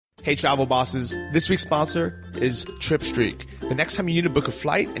Hey travel bosses, this week's sponsor is TripStreak. The next time you need to book a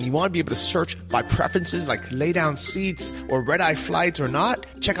flight and you want to be able to search by preferences like lay down seats or red-eye flights or not,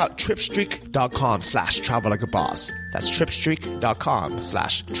 check out tripstreak.com/travel-like-a-boss. That's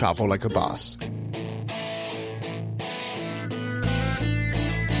tripstreak.com/travel-like-a-boss.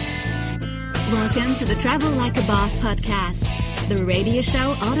 Welcome to the Travel Like a Boss podcast, the radio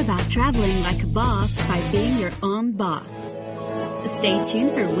show all about traveling like a boss by being your own boss. Stay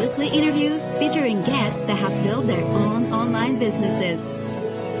tuned for weekly interviews featuring guests that have built their own online businesses.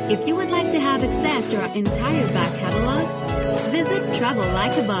 If you would like to have access to our entire back catalog, visit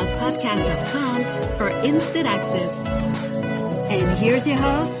travellikeabosspodcast.com for instant access. And here's your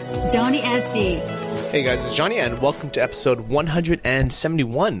host, Johnny FD. Hey guys, it's Johnny and welcome to episode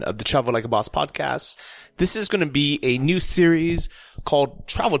 171 of the Travel Like a Boss podcast. This is going to be a new series called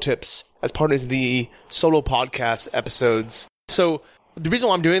Travel Tips as part of the solo podcast episodes. So the reason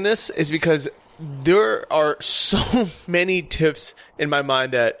why I'm doing this is because there are so many tips in my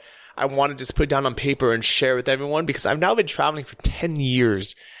mind that I want to just put down on paper and share with everyone because I've now been traveling for 10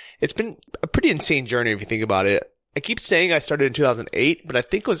 years. It's been a pretty insane journey if you think about it. I keep saying I started in 2008, but I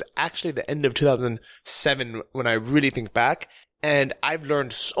think it was actually the end of 2007 when I really think back. And I've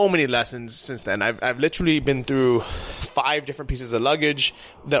learned so many lessons since then. I've literally been through 5 different pieces of luggage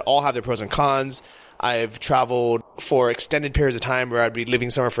that all have their pros and cons. I've traveled for extended periods of time where I'd be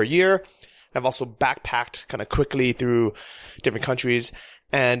living somewhere for a year. I've also backpacked kind of quickly through different countries.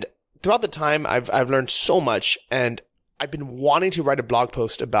 And throughout the time, I've learned so much. And I've been wanting to write a blog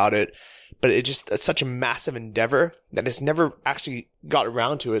post about it, but it's such a massive endeavor that it's never actually got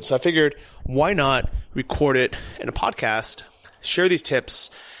around to it. So I figured, why not record it in a podcast, share these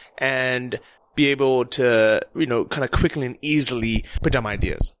tips, and be able to, kind of quickly and easily put down my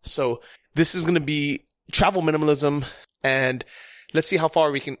ideas. So this is going to be travel minimalism, and let's see how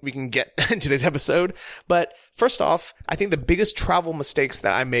far we can get in today's episode. But first off, I think the biggest travel mistakes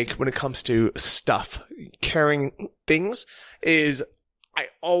that I make when it comes to stuff, carrying things, is I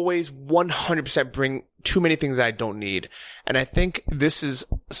always 100% bring too many things that I don't need. And I think this is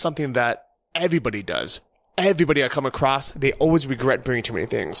something that everybody does. Everybody I come across, they always regret bringing too many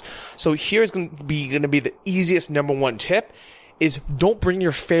things. So here's going to be the easiest number one tip is don't bring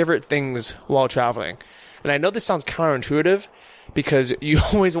your favorite things while traveling. And I know this sounds counterintuitive because you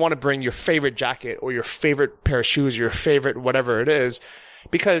always want to bring your favorite jacket or your favorite pair of shoes, your favorite whatever it is,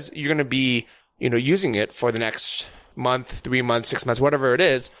 because you're going to be, using it for the next month, 3 months, 6 months, whatever it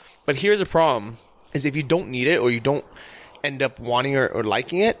is. But here's the problem is if you don't need it or you don't end up wanting or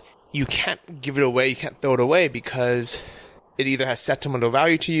liking it, you can't give it away. You can't throw it away because it either has sentimental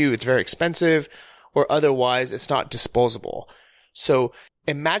value to you, it's very expensive, or otherwise it's not disposable. So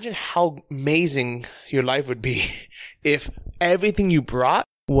imagine how amazing your life would be if everything you brought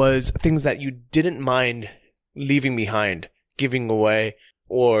was things that you didn't mind leaving behind, giving away,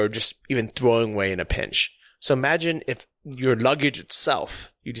 or just even throwing away in a pinch. So imagine if your luggage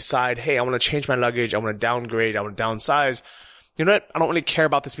itself, you decide, hey, I want to change my luggage, I want to downgrade, I want to downsize. You know what? I don't really care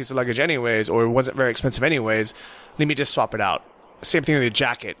about this piece of luggage anyways, or it wasn't very expensive anyways. Let me just swap it out. Same thing with your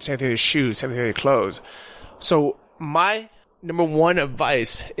jacket, same thing with your shoes, same thing with your clothes. So my number one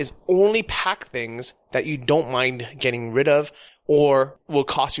advice is only pack things that you don't mind getting rid of or will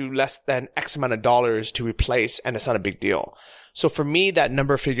cost you less than X amount of dollars to replace, and it's not a big deal. So for me, that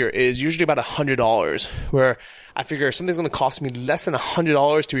number figure is usually about $100, where I figure if something's going to cost me less than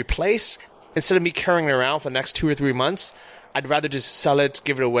 $100 to replace, instead of me carrying it around for the next 2 or 3 months, I'd rather just sell it,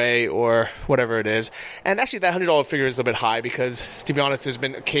 give it away, or whatever it is. And actually, that $100 figure is a little bit high because, to be honest, there's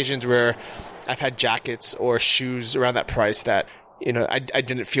been occasions where I've had jackets or shoes around that price that, I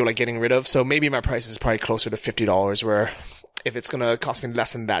didn't feel like getting rid of. So maybe my price is probably closer to $50, where if it's going to cost me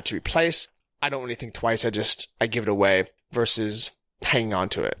less than that to replace, I don't really think twice. I give it away versus hanging on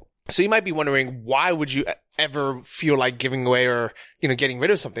to it. So you might be wondering, why would you ever feel like giving away or, getting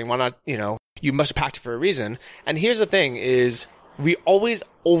rid of something? Why not, you must have packed it for a reason. And here's the thing is we always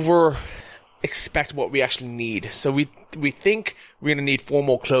over expect what we actually need. So we think we're going to need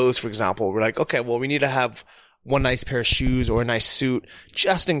formal clothes, for example. We're like, okay, well, we need to have one nice pair of shoes or a nice suit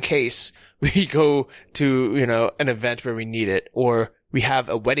just in case we go to, an event where we need it, or we have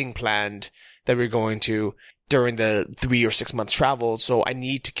a wedding planned that we're going to during the 3 or 6 month travel. So I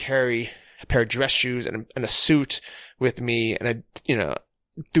need to carry a pair of dress shoes and a suit with me and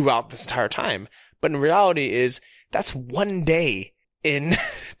throughout this entire time. But in reality is that's one day in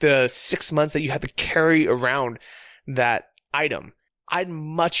the 6 months that you have to carry around that item. I'd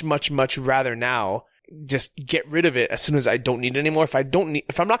much, much, much rather now just get rid of it as soon as I don't need it anymore. If I'm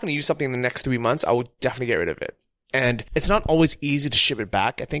not going to use something in the next 3 months, I will definitely get rid of it. And it's not always easy to ship it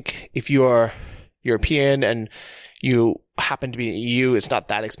back. I think if you are European and you happen to be in the EU, it's not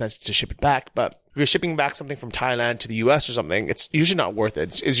that expensive to ship it back. But if you're shipping back something from Thailand to the US or something, it's usually not worth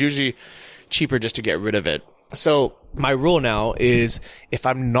it. It's usually cheaper just to get rid of it. So my rule now is if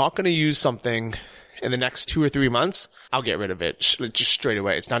I'm not going to use something in the next 2 or 3 months, I'll get rid of it just straight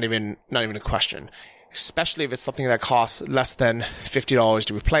away. It's not even a question, especially if it's something that costs less than $50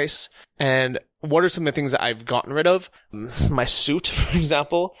 to replace. And what are some of the things that I've gotten rid of? My suit, for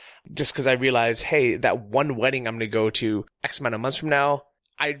example, just because I realized, hey, that one wedding I'm going to go to X amount of months from now,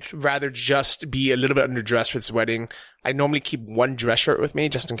 I'd rather just be a little bit underdressed for this wedding. I normally keep one dress shirt with me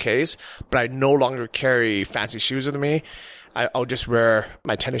just in case, but I no longer carry fancy shoes with me. I'll just wear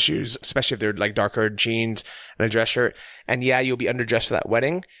my tennis shoes, especially if they're like darker jeans and a dress shirt. And yeah, you'll be underdressed for that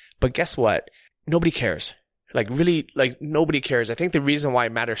wedding. But guess what? Nobody cares. Like really, like nobody cares. I think the reason why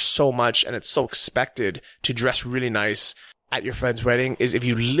it matters so much and it's so expected to dress really nice at your friend's wedding is if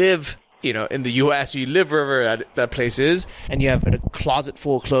you live, in the US, you live wherever that place is and you have a closet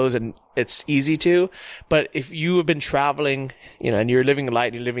full of clothes and it's easy to. But if you have been traveling, and you're living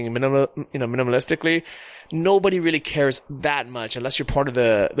light, you're living minimalistically, nobody really cares that much unless you're part of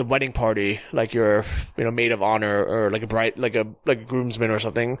the wedding party, like you're, maid of honor or like a bride, like a groomsman or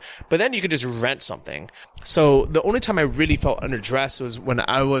something. But then you could just rent something. So the only time I really felt underdressed was when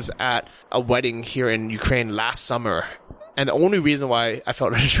I was at a wedding here in Ukraine last summer. And the only reason why I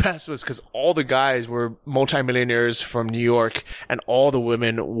felt underdressed was because all the guys were multimillionaires from New York and all the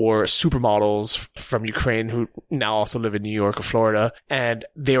women were supermodels from Ukraine who now also live in New York or Florida. And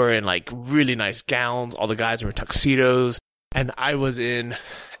they were in like really nice gowns. All the guys were in tuxedos. And I was in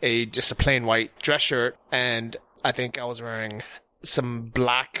just a plain white dress shirt. And I think I was wearing some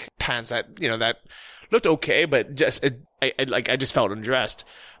black pants that, that looked okay, but I just felt undressed.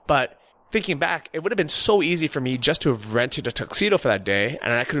 But thinking back, it would have been so easy for me just to have rented a tuxedo for that day,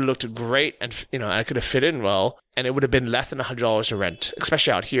 and I could have looked great, and I could have fit in well, and it would have been less than $100 to rent.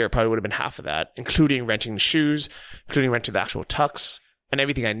 Especially out here, it probably would have been half of that, including renting the shoes, including renting the actual tux, and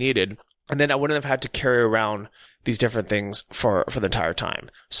everything I needed. And then I wouldn't have had to carry around these different things for the entire time.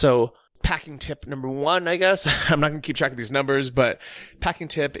 So packing tip number 1, I guess, I'm not going to keep track of these numbers, but packing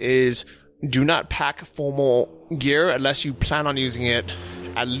tip is do not pack formal gear unless you plan on using it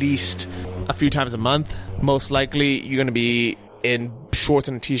at least a few times a month. Most likely you're going to be in shorts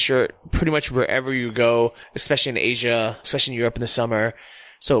and a t-shirt pretty much wherever you go, especially in Asia, especially in Europe in the summer.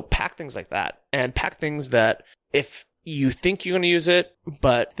 So pack things like that, and pack things that if you think you're going to use it,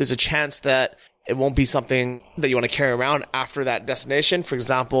 but there's a chance that it won't be something that you want to carry around after that destination. For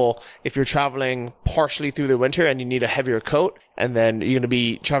example, if you're traveling partially through the winter and you need a heavier coat, and then you're going to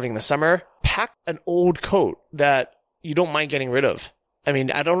be traveling in the summer, pack an old coat that you don't mind getting rid of. I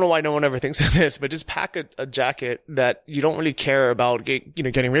mean, I don't know why no one ever thinks of this, but just pack a jacket that you don't really care about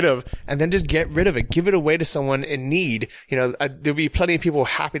getting rid of, and then just get rid of it. Give it away to someone in need. There'll be plenty of people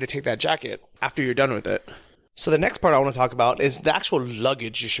happy to take that jacket after you're done with it. So the next part I want to talk about is the actual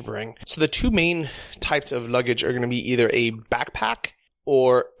luggage you should bring. So the two main types of luggage are going to be either a backpack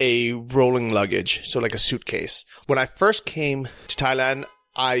or a rolling luggage. So like a suitcase. When I first came to Thailand,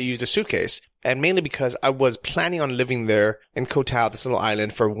 I used a suitcase. And mainly because I was planning on living there in Koh Tao, this little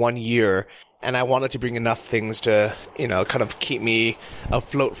island, for 1 year. And I wanted to bring enough things to, kind of keep me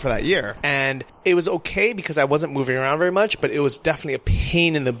afloat for that year. And it was okay because I wasn't moving around very much, but it was definitely a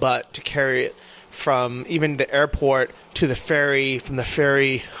pain in the butt to carry it from even the airport to the ferry, from the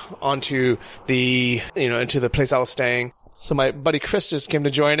ferry onto the, into the place I was staying. So my buddy Chris just came to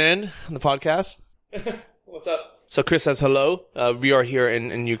join in on the podcast. What's up? So Chris says hello. We are here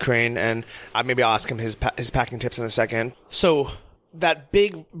in Ukraine, and maybe I'll ask him his packing tips in a second. So that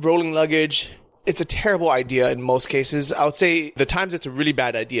big rolling luggage, it's a terrible idea in most cases. I would say the times it's a really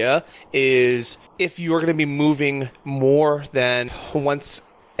bad idea is if you're going to be moving more than once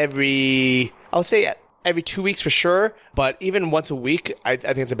every 2 weeks for sure, but even once a week, I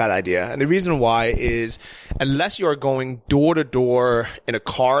think it's a bad idea. And the reason why is unless you are going door to door in a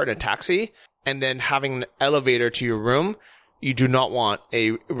car, in a taxi, and then having an elevator to your room, you do not want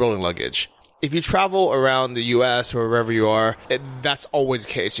a rolling luggage. If you travel around the US or wherever you are, that's always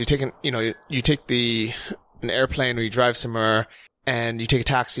the case. You take an airplane or you drive somewhere and you take a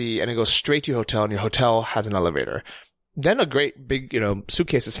taxi and it goes straight to your hotel, and your hotel has an elevator. Then a great big,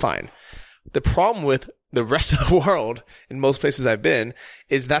 suitcase is fine. The problem with the rest of the world in most places I've been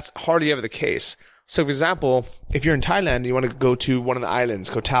is that's hardly ever the case. So, for example, if you're in Thailand, you want to go to one of the islands,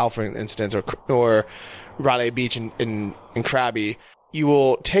 Koh Tao, for instance, or Railay Beach in Krabi, you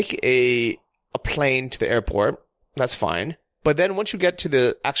will take a plane to the airport. That's fine. But then once you get to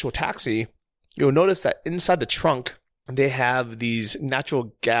the actual taxi, you'll notice that inside the trunk, they have these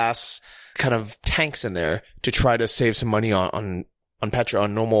natural gas kind of tanks in there to try to save some money on petrol,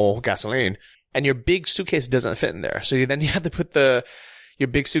 on normal gasoline. And your big suitcase doesn't fit in there. So you have to put your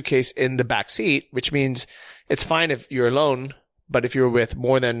big suitcase in the back seat, which means it's fine if you're alone, but if you're with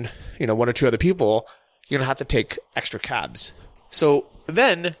more than, one or two other people, you're going to have to take extra cabs. So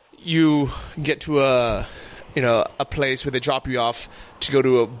then you get to a place where they drop you off to go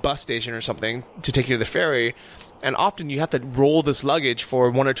to a bus station or something to take you to the ferry. And often you have to roll this luggage for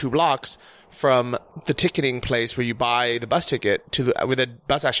 1 or 2 blocks from the ticketing place where you buy the bus ticket to where the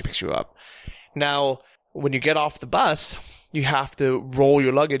bus actually picks you up. Now, when you get off the bus, you have to roll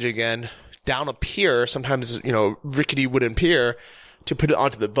your luggage again down a pier, sometimes, rickety wooden pier, to put it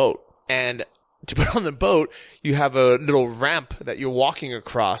onto the boat. And to put it on the boat, you have a little ramp that you're walking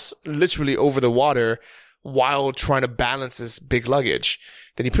across, literally over the water, while trying to balance this big luggage.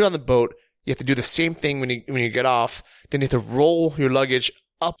 Then you put it on the boat. You have to do the same thing when you get off. Then you have to roll your luggage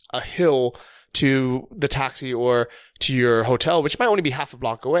up a hill to the taxi or to your hotel, which might only be half a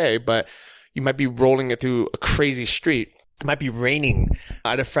block away, but you might be rolling it through a crazy street. It might be raining.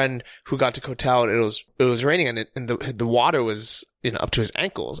 I had a friend who got to Koh and it was raining and the water was up to his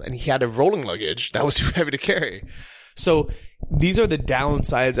ankles, and he had a rolling luggage that was too heavy to carry. So these are the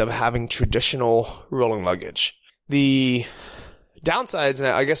downsides of having traditional rolling luggage. The downsides,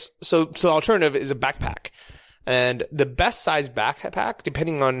 I guess, so the alternative is a backpack. And the best size backpack,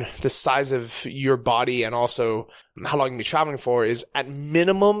 depending on the size of your body and also how long you'll be traveling for, is at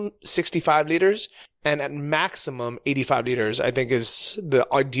minimum 65 liters and at maximum 85 liters, I think is the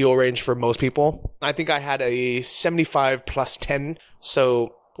ideal range for most people. I think I had a 75 plus 10.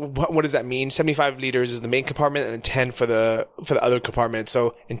 So what does that mean? 75 liters is the main compartment and then 10 for the other compartment.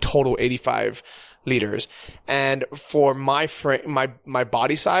 So in total, 85 liters. And for my my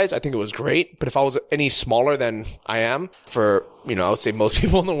body size, I think it was great. But if I was any smaller than I am, for, I would say most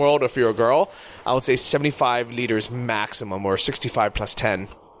people in the world, if you're a girl, I would say 75 liters maximum, or 65 plus 10.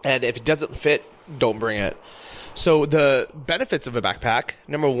 And if it doesn't fit, don't bring it. So the benefits of a backpack,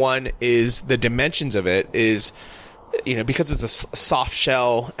 number one is the dimensions of it is, because it's a soft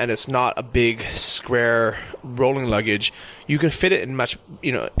shell and it's not a big square rolling luggage, you can fit it in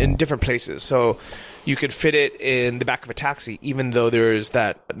in different places. So you could fit it in the back of a taxi, even though there's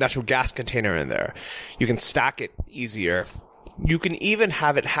that natural gas container in there. You can stack it easier. You can even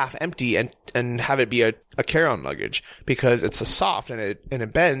have it half empty and have it be a carry-on luggage, because it's a soft and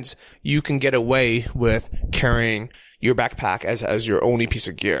it bends. You can get away with carrying your backpack as your only piece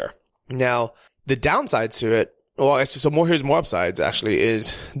of gear. Now, the downsides to it, here's more upsides actually,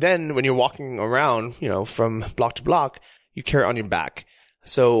 is then when you're walking around, from block to block, you carry it on your back.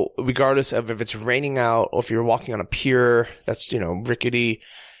 So regardless of if it's raining out or if you're walking on a pier that's, rickety,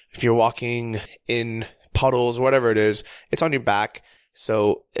 if you're walking in puddles, whatever it is, it's on your back.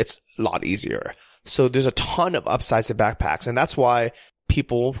 So it's a lot easier. So there's a ton of upsides to backpacks. And that's why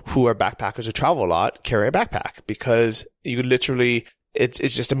people who are backpackers who travel a lot carry a backpack, because you literally, it's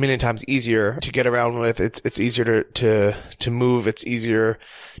just a million times easier to get around with. It's easier to move. It's easier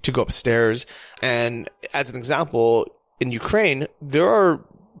to go upstairs. And as an example, in Ukraine, there are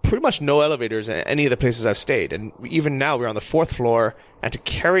pretty much no elevators in any of the places I've stayed. And even now we're on the 4th floor, and to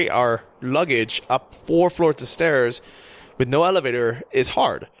carry our luggage up 4 floors of stairs with no elevator is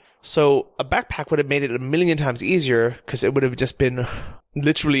hard. So a backpack would have made it a million times easier, because it would have just been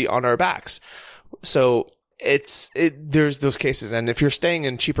literally on our backs. So there's those cases. And if you're staying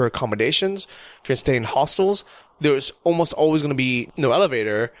in cheaper accommodations, if you're staying in hostels, there's almost always going to be no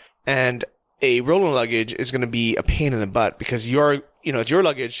elevator, and a rolling luggage is going to be a pain in the butt, because it's your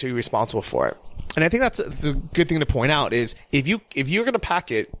luggage, so you're responsible for it. And I think that's a good thing to point out is if you're going to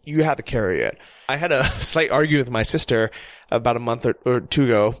pack it, you have to carry it. I had a slight argument with my sister about a month or two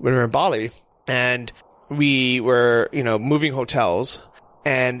ago when we were in Bali, and we were, moving hotels,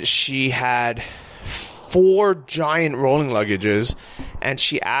 and she had 4 giant rolling luggages, and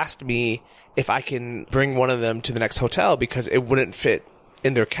she asked me if I can bring one of them to the next hotel because it wouldn't fit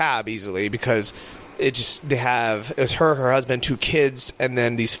in their cab easily, because it was her husband, 2 kids, and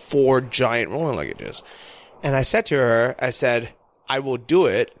then these 4 giant rolling luggages. And I said to her, I will do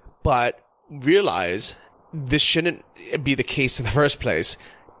it, but realize this shouldn't be the case in the first place.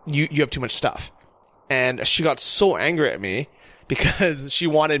 You have too much stuff. And she got so angry at me because she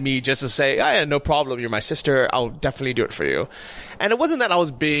wanted me just to say, yeah, no problem, you're my sister, I'll definitely do it for you. And it wasn't that I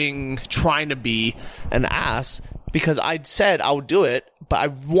was trying to be an ass, because I said I would do it, but I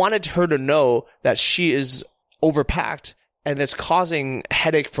wanted her to know that she is overpacked and it's causing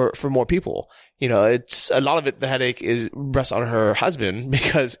headache for more people. it's a lot of it, the headache rests on her husband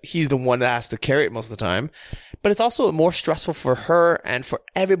because he's the one that has to carry it most of the time. But it's also more stressful for her and for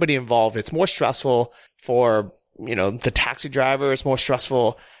everybody involved. It's more stressful for, the taxi driver. It's more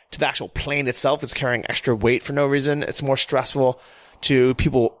stressful to the actual plane itself. It's carrying extra weight for no reason. It's more stressful to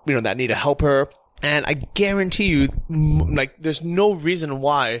people, that need to help her. And I guarantee you, there's no reason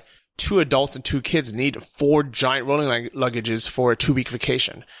why 2 adults and 2 kids need 4 giant rolling luggages for a 2-week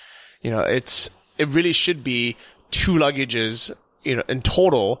vacation. It really should be 2 luggages, in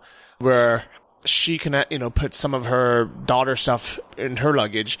total, where she can, put some of her daughter stuff in her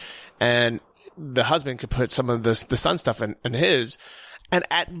luggage, and the husband could put some of the son stuff in his. And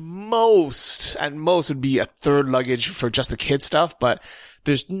at most would be a 3rd luggage for just the kid stuff, but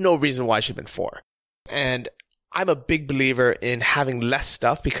there's no reason why it should have been 4. And I'm a big believer in having less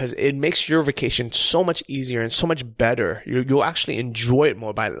stuff because it makes your vacation so much easier and so much better. You'll actually enjoy it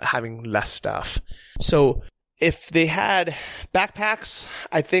more by having less stuff. So if they had backpacks,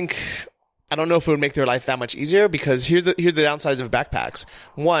 I don't know if it would make their life that much easier because here's the downsides of backpacks.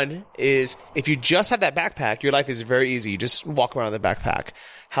 One is if you just have that backpack, your life is very easy. You just walk around with a backpack.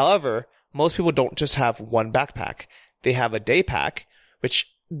 However, most people don't just have one backpack. They have a day pack,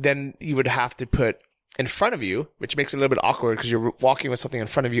 which then you would have to put in front of you, which makes it a little bit awkward because you're walking with something in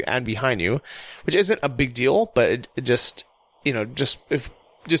front of you and behind you, which isn't a big deal, but it just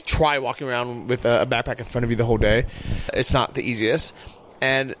try walking around with a backpack in front of you the whole day. It's not the easiest.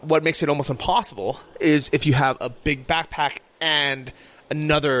 And what makes it almost impossible is if you have a big backpack and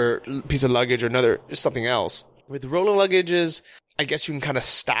another piece of luggage or another something else. With rolling luggages, I guess you can kind of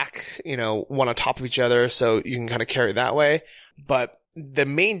stack, one on top of each other so you can kind of carry it that way. But the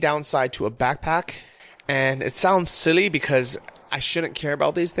main downside to a backpack, and it sounds silly because I shouldn't care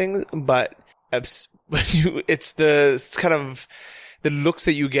about these things, but it's kind of the looks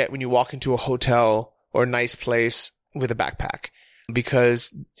that you get when you walk into a hotel or a nice place with a backpack.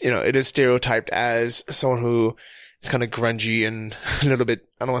 Because, it is stereotyped as someone who is kind of grungy and a little bit,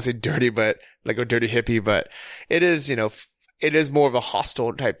 I don't want to say dirty, but like a dirty hippie, but it is, it is more of a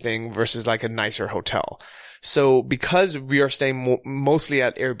hostel type thing versus like a nicer hotel. So because we are staying mostly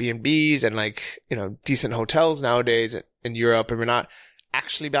at Airbnbs and decent hotels nowadays in Europe and we're not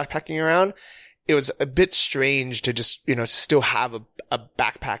actually backpacking around, it was a bit strange to just, still have a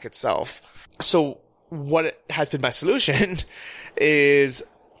backpack itself. So what has been my solution is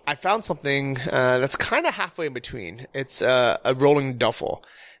I found something that's kind of halfway in between. It's a rolling duffel.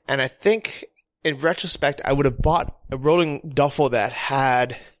 And I think in retrospect, I would have bought a rolling duffel that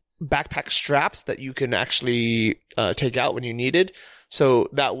had backpack straps that you can actually take out when you needed. So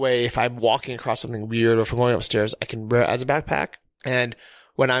that way, if I'm walking across something weird or if I'm going upstairs, I can wear it as a backpack. And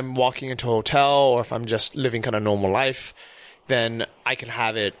when I'm walking into a hotel or if I'm just living kind of normal life, then I can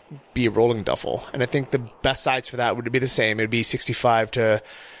have it be a rolling duffel. And I think the best size for that would be the same. It'd be 65 to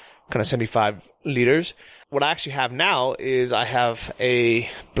kind of 75 liters. What I actually have now is I have a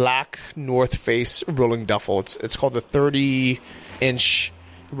black North Face rolling duffel. It's called the 30-inch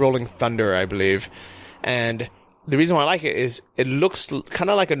Rolling Thunder, I believe. And the reason why I like it is it looks kind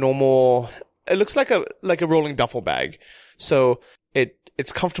of like it looks like a rolling duffel bag. So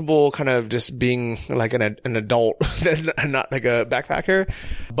it's comfortable kind of just being like an adult and not like a backpacker.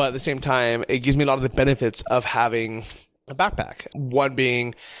 But at the same time, it gives me a lot of the benefits of having a backpack. One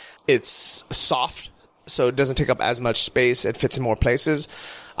being it's soft, so it doesn't take up as much space. It fits in more places.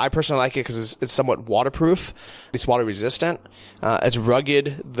 I personally like it because it's somewhat waterproof. It's water resistant. It's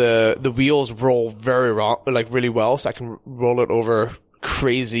rugged. The wheels roll really well, so I can roll it over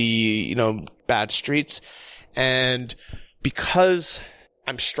crazy, bad streets. And because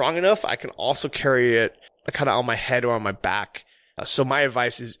I'm strong enough, I can also carry it kind of on my head or on my back. So my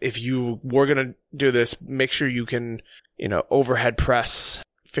advice is if you were going to do this, make sure you can, overhead press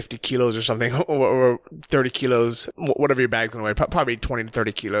 50 kilos or something, or 30 kilos, whatever your bag's going to weigh, probably 20 to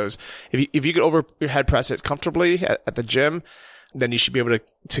 30 kilos. If you could overhead press it comfortably at the gym, then you should be able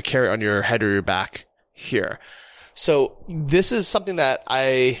to carry it on your head or your back here. So this is something that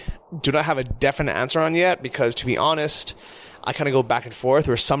I do not have a definite answer on yet because, to be honest, I kind of go back and forth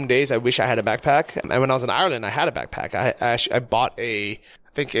where some days I wish I had a backpack. And when I was in Ireland, I had a backpack. I bought a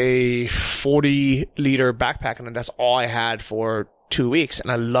 40-liter backpack, and that's all I had for 2 weeks. And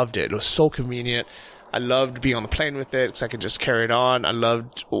I loved it. It was so convenient. I loved being on the plane with it because I could just carry it on. I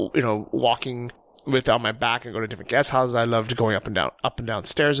loved, walking with it on my back and go to different guest houses. I loved going up and down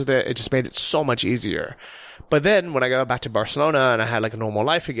stairs with it. It just made it so much easier. But then when I got back to Barcelona and I had like a normal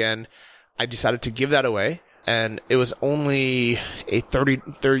life again, I decided to give that away. And it was only a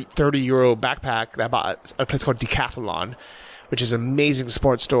 30 euro backpack that I bought at a place called Decathlon, which is an amazing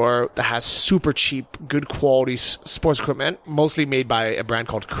sports store that has super cheap, good quality sports equipment, mostly made by a brand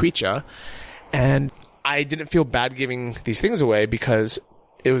called Creature. And I didn't feel bad giving these things away because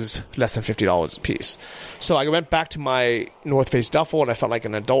it was less than $50 a piece. So I went back to my North Face duffel and I felt like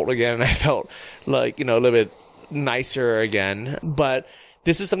an adult again. And I felt like, a little bit nicer again. But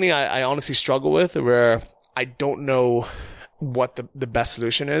this is something I honestly struggle with, where I don't know what the best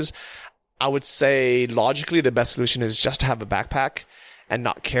solution is. I would say logically the best solution is just to have a backpack and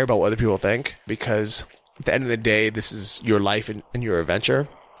not care about what other people think, because at the end of the day, this is your life and your adventure.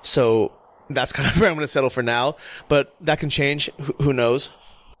 So that's kind of where I'm going to settle for now, but that can change. Who knows?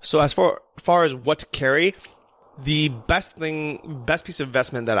 So as far as what to carry, the best piece of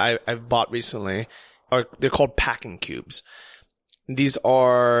investment that I've bought recently they're called packing cubes. These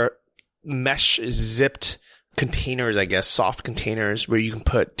are mesh zipped containers, I guess, soft containers where you can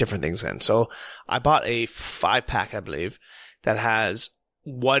put different things in. So I bought a 5-pack, I believe, that has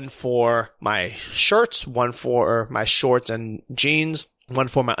one for my shirts, one for my shorts and jeans, one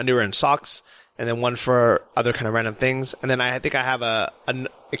for my underwear and socks, and then one for other kind of random things. And then I think I have a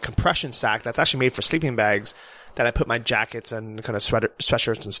compression sack that's actually made for sleeping bags that I put my jackets and kind of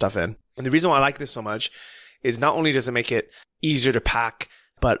sweatshirts and stuff in. And the reason why I like this so much is not only does it make it easier to pack,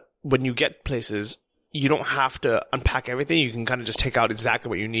 but when you get places, you don't have to unpack everything. You can kind of just take out exactly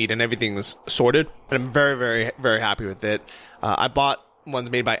what you need and everything is sorted. And I'm very, very, very happy with it. I bought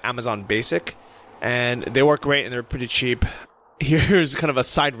ones made by Amazon Basic and they work great and they're pretty cheap. Here's kind of a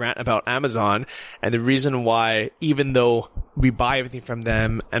side rant about Amazon and the reason why, even though we buy everything from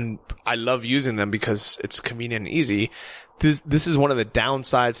them and I love using them because it's convenient and easy, this is one of the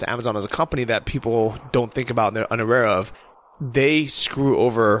downsides to Amazon as a company that people don't think about and they're unaware of. They screw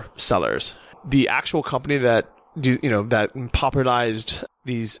over sellers. The actual company that popularized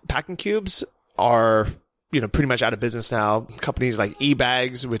these packing cubes are pretty much out of business now. Companies like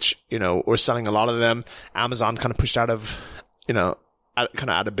eBags, which were selling a lot of them, Amazon kind of pushed out of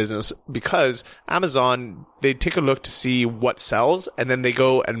out of business because Amazon, they take a look to see what sells and then they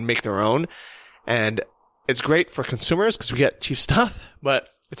go and make their own. And it's great for consumers because we get cheap stuff, but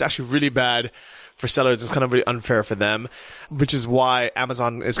it's actually really bad for sellers. It's kind of really unfair for them, which is why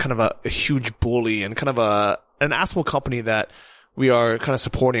Amazon is kind of a huge bully and kind of an asshole company that we are kind of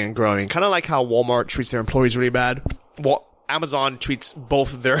supporting and growing. Kind of like how Walmart treats their employees really bad. Well, Amazon treats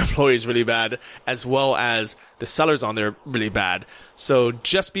both of their employees really bad, as well as the sellers on there really bad. So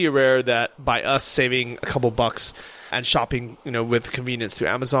just be aware that by us saving a couple bucks and shopping, with convenience through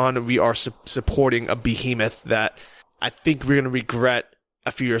Amazon, we are supporting a behemoth that I think we're going to regret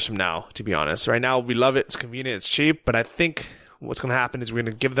a few years from now, to be honest. Right now, we love it. It's convenient. It's cheap. But I think what's going to happen is we're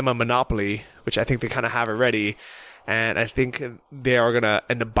going to give them a monopoly, which I think they kind of have already. And I think they are going to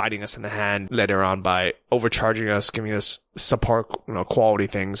end up biting us in the hand later on by overcharging us, giving us subpar, quality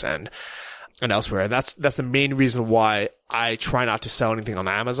things and elsewhere. And that's the main reason why I try not to sell anything on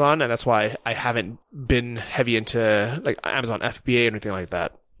Amazon. And that's why I haven't been heavy into like Amazon FBA or anything like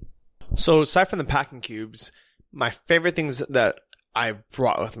that. So aside from the packing cubes, my favorite things that I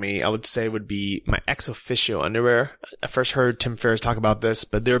brought with me, I would say, would be my ex officio underwear. I first heard Tim Ferriss talk about this,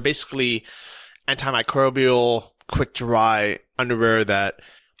 but they're basically antimicrobial, quick dry underwear that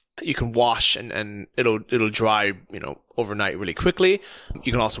you can wash and it'll dry, overnight really quickly.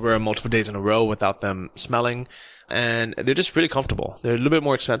 You can also wear them multiple days in a row without them smelling. And they're just really comfortable. They're a little bit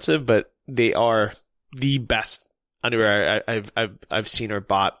more expensive, but they are the best underwear I've seen or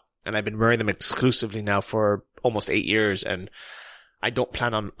bought. And I've been wearing them exclusively now for almost 8 years. And I don't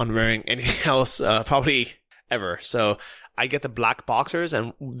plan on wearing anything else, probably ever. So I get the black boxers.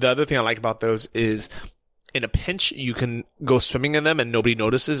 And the other thing I like about those is in a pinch, you can go swimming in them and nobody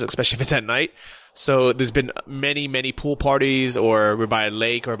notices, especially if it's at night. So there's been many, many pool parties or we're by a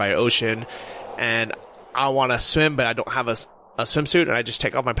lake or by an ocean and I want to swim, but I don't have a swimsuit and I just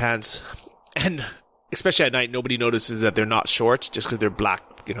take off my pants. And especially at night, nobody notices that they're not short just because they're black,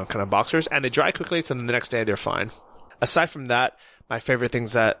 kind of boxers, and they dry quickly. So then the next day they're fine. Aside from that, my favorite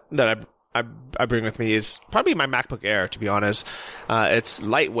things that I bring with me is probably my MacBook Air, to be honest. It's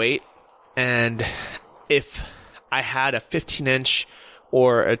lightweight, and if I had a 15-inch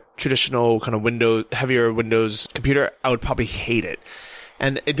or a traditional kind of heavier Windows computer, I would probably hate it.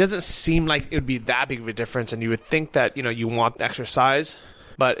 And it doesn't seem like it would be that big of a difference, and you would think that, you want the extra size,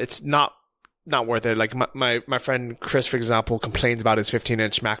 but it's not worth it. Like my friend Chris, for example, complains about his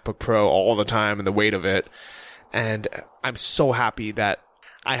 15-inch MacBook Pro all the time and the weight of it. And I'm so happy that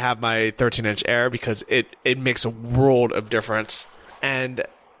I have my 13-inch Air because it makes a world of difference. And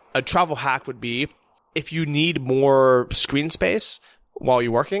a travel hack would be, if you need more screen space while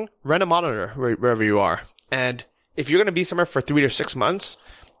you're working, rent a monitor wherever you are. And if you're going to be somewhere for 3 to 6 months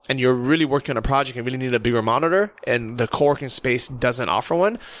and you're really working on a project and really need a bigger monitor and the co-working space doesn't offer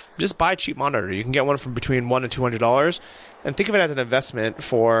one, just buy a cheap monitor. You can get one from between $100 and $200 and think of it as an investment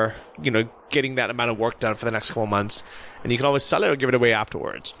for, getting that amount of work done for the next couple of months. And you can always sell it or give it away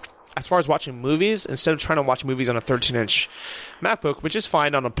afterwards. As far as watching movies, instead of trying to watch movies on a 13-inch MacBook, which is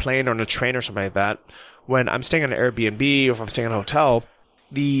fine on a plane or on a train or something like that, when I'm staying on an Airbnb or if I'm staying in a hotel,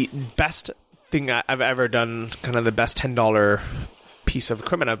 the best thing I've ever done, kind of the best $10 piece of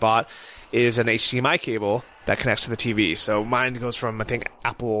equipment I bought, is an HDMI cable that connects to the TV. So mine goes from, I think,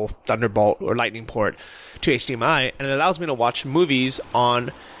 Apple Thunderbolt or Lightning port to HDMI, and it allows me to watch movies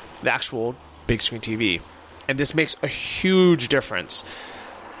on the actual big screen TV. And this makes a huge difference.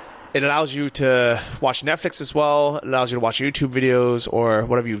 It allows you to watch Netflix as well. It allows you to watch YouTube videos or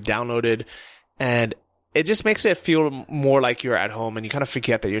whatever you've downloaded. And it just makes it feel more like you're at home and you kind of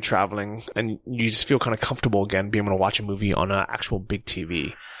forget that you're traveling and you just feel kind of comfortable again being able to watch a movie on an actual big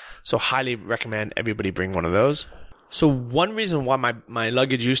TV. So highly recommend everybody bring one of those. So one reason why my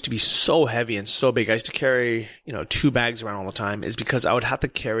luggage used to be so heavy and so big, I used to carry, 2 bags around all the time, is because I would have to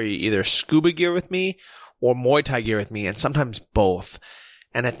carry either scuba gear with me or Muay Thai gear with me, and sometimes both.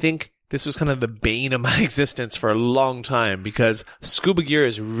 And I think this was kind of the bane of my existence for a long time because scuba gear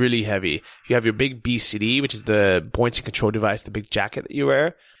is really heavy. You have your big BCD, which is the buoyancy control device, the big jacket that you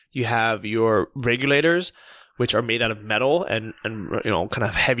wear. You have your regulators, which are made out of metal and kind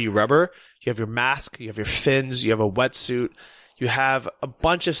of heavy rubber. You have your mask, you have your fins, you have a wetsuit. You have a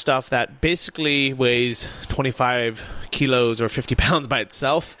bunch of stuff that basically weighs 25 kilos or 50 pounds by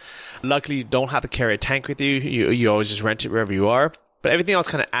itself. Luckily, you don't have to carry a tank with you. You always just rent it wherever you are. But everything else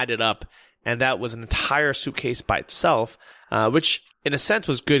kind of added up, and that was an entire suitcase by itself, which in a sense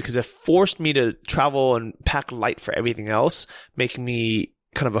was good because it forced me to travel and pack light for everything else, making me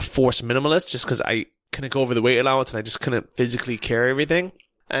kind of a forced minimalist just because I couldn't go over the weight allowance and I just couldn't physically carry everything.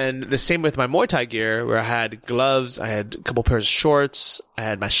 And the same with my Muay Thai gear, where I had gloves, I had a couple pairs of shorts, I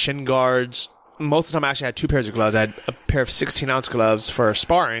had my shin guards. Most of the time I actually had 2 pairs of gloves. I had a pair of 16-ounce gloves for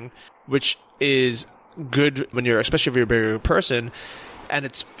sparring, which is good when especially if you're a bigger person, and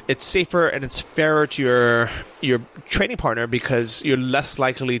it's safer and it's fairer to your training partner because you're less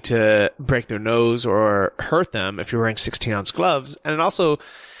likely to break their nose or hurt them if you're wearing 16-ounce gloves. And also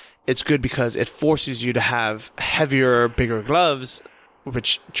it's good because it forces you to have heavier, bigger gloves,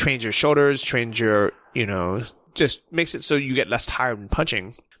 which trains your shoulders, trains your, just makes it so you get less tired when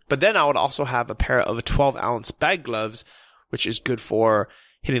punching. But then I would also have a pair of 12-ounce bag gloves, which is good for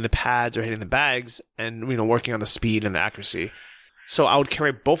hitting the pads or hitting the bags and, working on the speed and the accuracy. So I would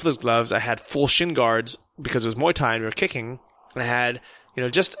carry both of those gloves. I had full shin guards because it was Muay Thai and we were kicking. I had,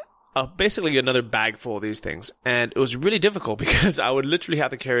 just basically another bag full of these things. And it was really difficult because I would literally have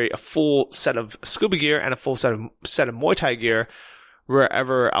to carry a full set of scuba gear and a full set of Muay Thai gear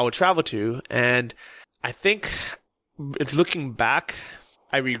wherever I would travel to. And I think looking back,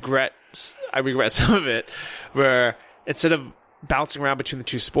 I regret some of it, where instead of bouncing around between the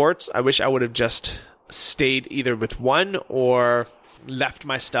two sports, I wish I would have just stayed either with one or left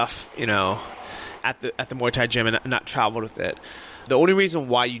my stuff, at the Muay Thai gym and not traveled with it. The only reason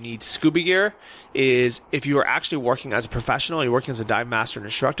why you need scuba gear is if you are actually working as a professional, you're working as a dive master and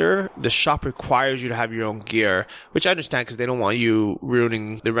instructor, the shop requires you to have your own gear, which I understand because they don't want you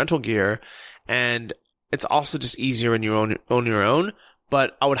ruining the rental gear. And it's also just easier when you own your own.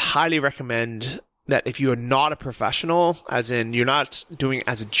 But I would highly recommend that if you are not a professional, as in you're not doing it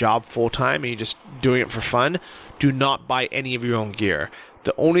as a job full time and you're just doing it for fun, do not buy any of your own gear.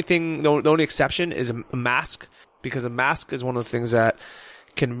 The only exception is a mask, because a mask is one of those things that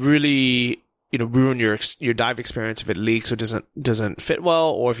can really, ruin your dive experience if it leaks or doesn't fit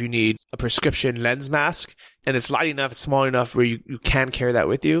well, or if you need a prescription lens mask and it's light enough, it's small enough where you can carry that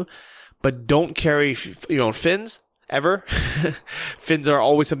with you. But don't carry your own fins. Ever. Fins are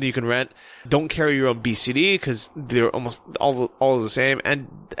always something you can rent. Don't carry your own BCD because they're almost all the same. And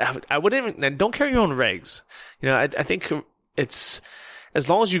I wouldn't even, and don't carry your own regs. I think it's, as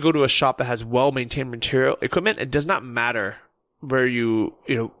long as you go to a shop that has well-maintained material equipment, it does not matter where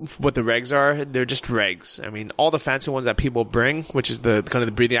what the regs are. They're just regs. I mean, all the fancy ones that people bring, which is the kind of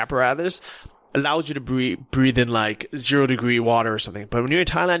the breathing apparatus, allows you to breathe in like 0-degree water or something. But when you're in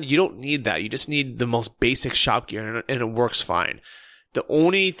Thailand, you don't need that. You just need the most basic shop gear and it works fine. The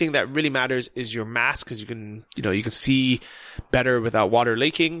only thing that really matters is your mask, because you can see better without water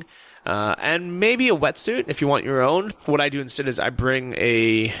leaking. And maybe a wetsuit if you want your own. What I do instead is I bring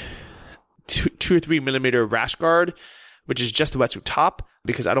a 2 or 3 millimeter rash guard, which is just the wetsuit top,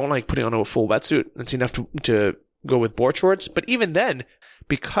 because I don't like putting on a full wetsuit. It's enough to go with board shorts. But even then,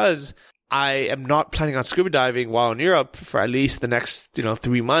 because I am not planning on scuba diving while in Europe for at least the next,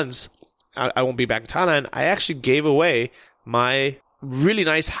 3 months. I won't be back in Thailand. I actually gave away my really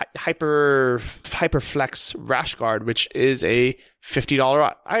nice Hyperflex rash guard, which is a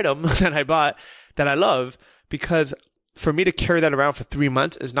 $50 item that I bought that I love, because for me to carry that around for 3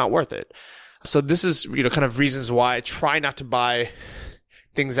 months is not worth it. So this is, kind of reasons why I try not to buy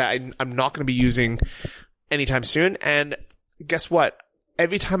things that I'm not going to be using anytime soon. And guess what?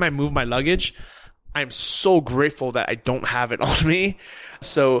 Every time I move my luggage, I'm so grateful that I don't have it on me.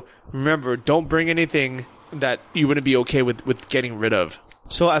 So remember, don't bring anything that you wouldn't be okay with getting rid of.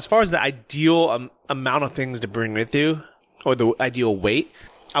 So as far as the ideal amount of things to bring with you, or the ideal weight,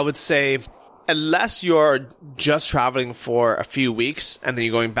 I would say, unless you're just traveling for a few weeks and then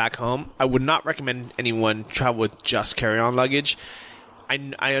you're going back home, I would not recommend anyone travel with just carry-on luggage.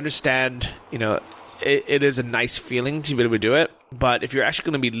 I understand, it is a nice feeling to be able to do it. But if you're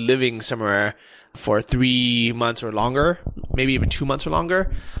actually going to be living somewhere for 3 months or longer, maybe even 2 months or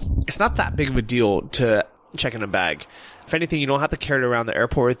longer, it's not that big of a deal to check in a bag. If anything, you don't have to carry it around the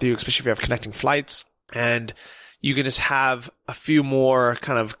airport with you, especially if you have connecting flights. And you can just have a few more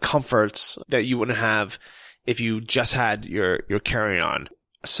kind of comforts that you wouldn't have if you just had your carry-on.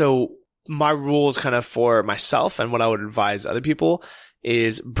 So my rules kind of for myself and what I would advise other people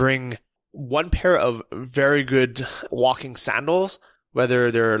is bring one pair of very good walking sandals,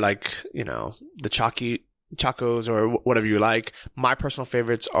 whether they're like, the Chacos or whatever you like. My personal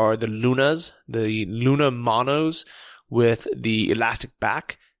favorites are the Lunas, the Luna Monos with the elastic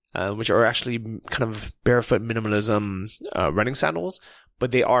back, which are actually kind of barefoot minimalism running sandals,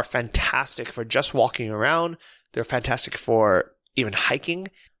 but they are fantastic for just walking around. They're fantastic for even hiking,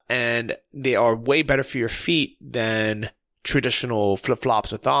 and they are way better for your feet than traditional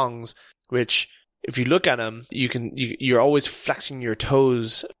flip-flops or thongs, which if you look at them, you're always flexing your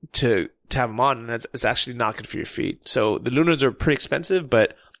toes to have them on, and it's actually not good for your feet. So the Lunas are pretty expensive,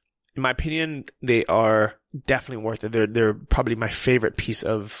 but in my opinion, they are definitely worth it. They're probably my favorite piece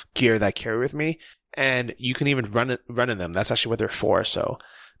of gear that I carry with me, and you can even run in them. That's actually what they're for. So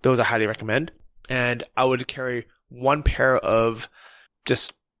those I highly recommend. And I would carry one pair of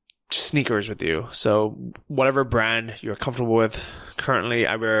just sneakers with you. So whatever brand you're comfortable with. Currently,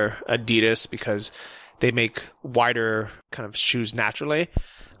 I wear Adidas because they make wider kind of shoes naturally.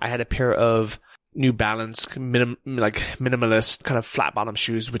 I had a pair of New Balance minimalist kind of flat bottom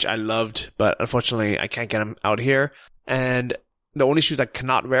shoes, which I loved, but unfortunately I can't get them out here. And the only shoes I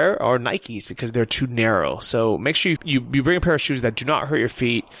cannot wear are Nikes because they're too narrow. So make sure you bring a pair of shoes that do not hurt your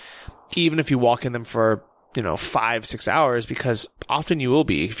feet, even if you walk in them for 5-6 hours, because often you will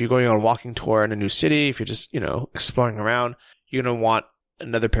be. If you're going on a walking tour in a new city, if you're just, exploring around, you're going to want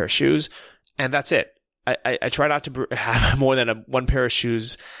another pair of shoes. And that's it. I try not to have more than one pair of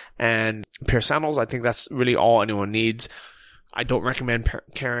shoes and a pair of sandals. I think that's really all anyone needs. I don't recommend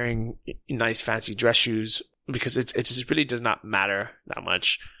carrying nice fancy dress shoes because it just really does not matter that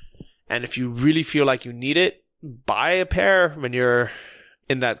much. And if you really feel like you need it, buy a pair when you're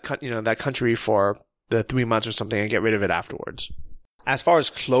in that country for the 3 months or something and get rid of it afterwards. As far as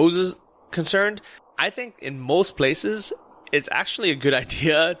clothes is concerned, I think in most places, it's actually a good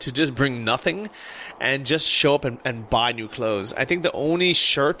idea to just bring nothing and just show up and buy new clothes. I think the only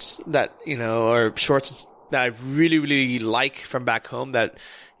shirts that, or shorts that I really, really like from back home that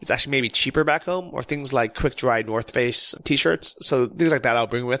it's actually maybe cheaper back home or things like quick dry North Face t-shirts. So things like that I'll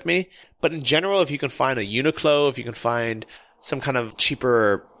bring with me. But in general, if you can find a Uniqlo, if you can find some kind of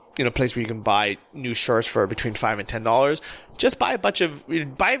cheaper place where you can buy new shirts for between $5 and $10, just buy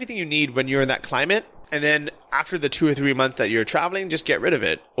buy everything you need when you're in that climate. And then after the 2 or 3 months that you're traveling, just get rid of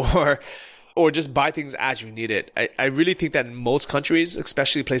it or just buy things as you need it. I really think that in most countries,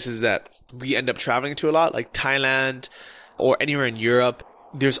 especially places that we end up traveling to a lot, like Thailand or anywhere in Europe,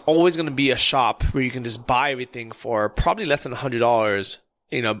 there's always going to be a shop where you can just buy everything for probably less than $100,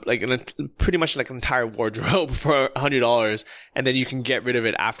 pretty much like an entire wardrobe for $100, and then you can get rid of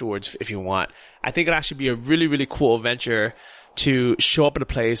it afterwards if you want. I think it'd actually be a really, really cool adventure to show up at a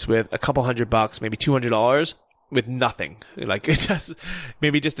place with a couple $100, maybe $200 with nothing. Like it's just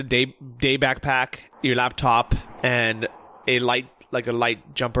maybe just a day backpack, your laptop, and a light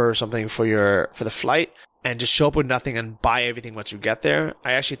jumper or something for the flight, and just show up with nothing and buy everything once you get there.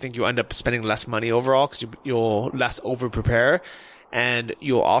 I actually think you'll end up spending less money overall because you'll less over prepare. And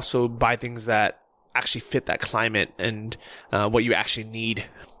you'll also buy things that actually fit that climate and what you actually need,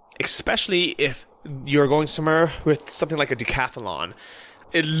 especially if you're going somewhere with something like a Decathlon.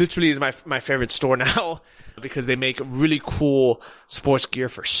 It literally is my favorite store now because they make really cool sports gear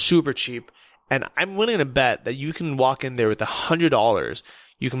for super cheap. And I'm willing to bet that you can walk in there with $100.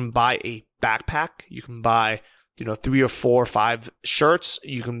 You can buy a backpack. You can buy, 3 or 4 or 5 shirts.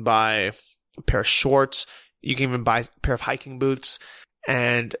 You can buy a pair of shorts. You can even buy a pair of hiking boots,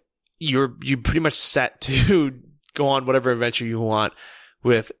 and you're pretty much set to go on whatever adventure you want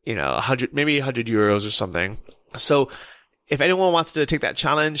with, 100, maybe 100 euros or something. So if anyone wants to take that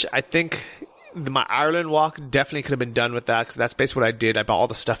challenge, I think my Ireland walk definitely could have been done with that, because that's basically what I did. I bought all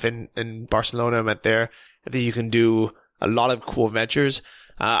the stuff in Barcelona. I went there. I think you can do a lot of cool adventures.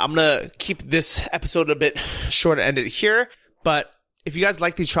 I'm going to keep this episode a bit short and end it here. But if you guys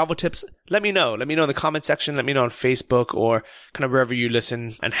like these travel tips, let me know. Let me know in the comment section. Let me know on Facebook or kind of wherever you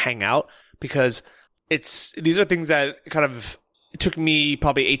listen and hang out, because these are things that kind of took me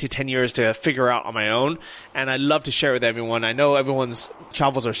probably 8 to 10 years to figure out on my own. And I love to share with everyone. I know everyone's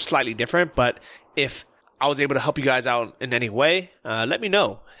travels are slightly different, but if I was able to help you guys out in any way, let me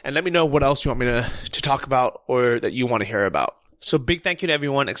know. And let me know what else you want me to talk about or that you want to hear about. So big thank you to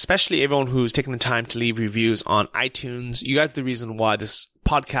everyone, especially everyone who's taking the time to leave reviews on iTunes. You guys are the reason why this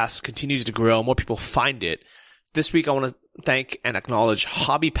podcast continues to grow. More people find it. This week, I want to thank and acknowledge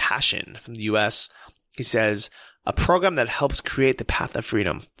Hobby Passion from the US. He says, a program that helps create the path of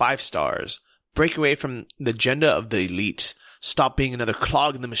freedom. 5 stars. Break away from the agenda of the elite. Stop being another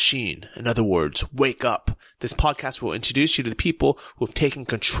clog in the machine. In other words, wake up. This podcast will introduce you to the people who have taken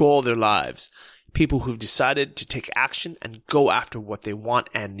control of their lives. People who've decided to take action and go after what they want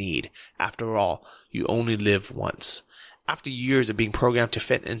and need. After all, you only live once. After years of being programmed to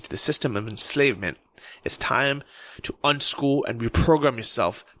fit into the system of enslavement, it's time to unschool and reprogram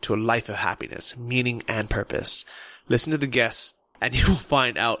yourself to a life of happiness, meaning, and purpose. Listen to the guests, and you will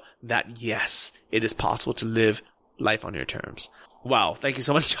find out that, yes, it is possible to live life on your terms. Wow. Thank you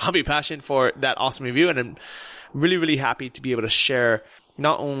so much, Hobby Passion, for that awesome review. And I'm really, really happy to be able to share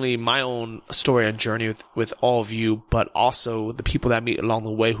not only my own story and journey with all of you, but also the people that I meet along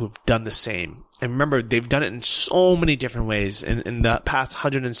the way who've done the same. And remember, they've done it in so many different ways. In the past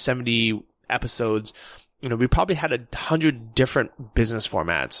 170 episodes, we probably had 100 different business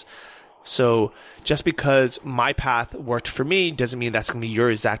formats. So just because my path worked for me doesn't mean that's going to be your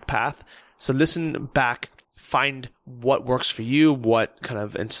exact path. So listen back, find what works for you, what kind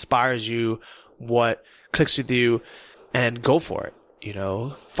of inspires you, what clicks with you, and go for it.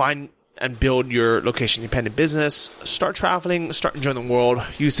 Find and build your location independent business, start traveling, start enjoying the world,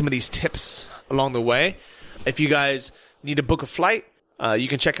 use some of these tips along the way. If you guys need to book a flight, you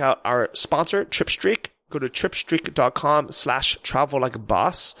can check out our sponsor, TripStreak. Go to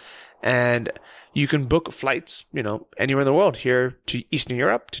tripstreak.com/travel-like-a-boss, and you can book flights, anywhere in the world, here to Eastern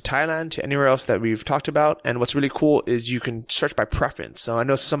Europe, to Thailand, to anywhere else that we've talked about. And what's really cool is you can search by preference. So I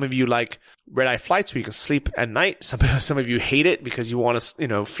know some of you like red-eye flights where you can sleep at night. Some of you hate it because you want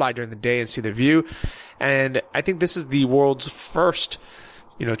to, fly during the day and see the view. And I think this is the world's first,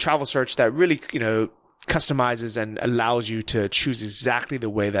 travel search that really, customizes and allows you to choose exactly the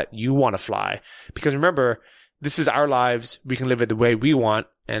way that you want to fly. Because remember, this is our lives. We can live it the way we want,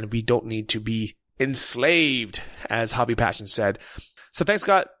 and we don't need to be enslaved, as Hobby Passion said. So thanks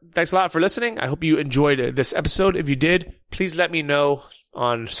a lot for listening. I hope you enjoyed this episode. If you did, please let me know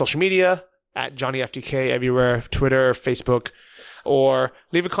on social media at JohnnyFTK everywhere, Twitter, Facebook, or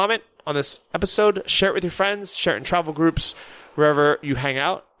leave a comment on this episode. Share it with your friends, share it in travel groups, wherever you hang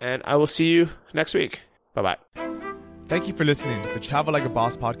out, and I will see you next week. Bye-bye. Thank you for listening to the Travel Like a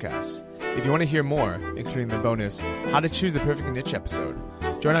Boss podcast. If you want to hear more, including the bonus How to Choose the Perfect Niche episode,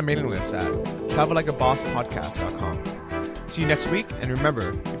 join our mailing list at travellikeabosspodcast.com. See you next week, and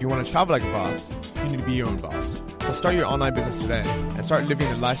remember, if you want to travel like a boss, you need to be your own boss. So start your online business today and start living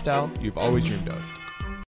the lifestyle you've always dreamed of.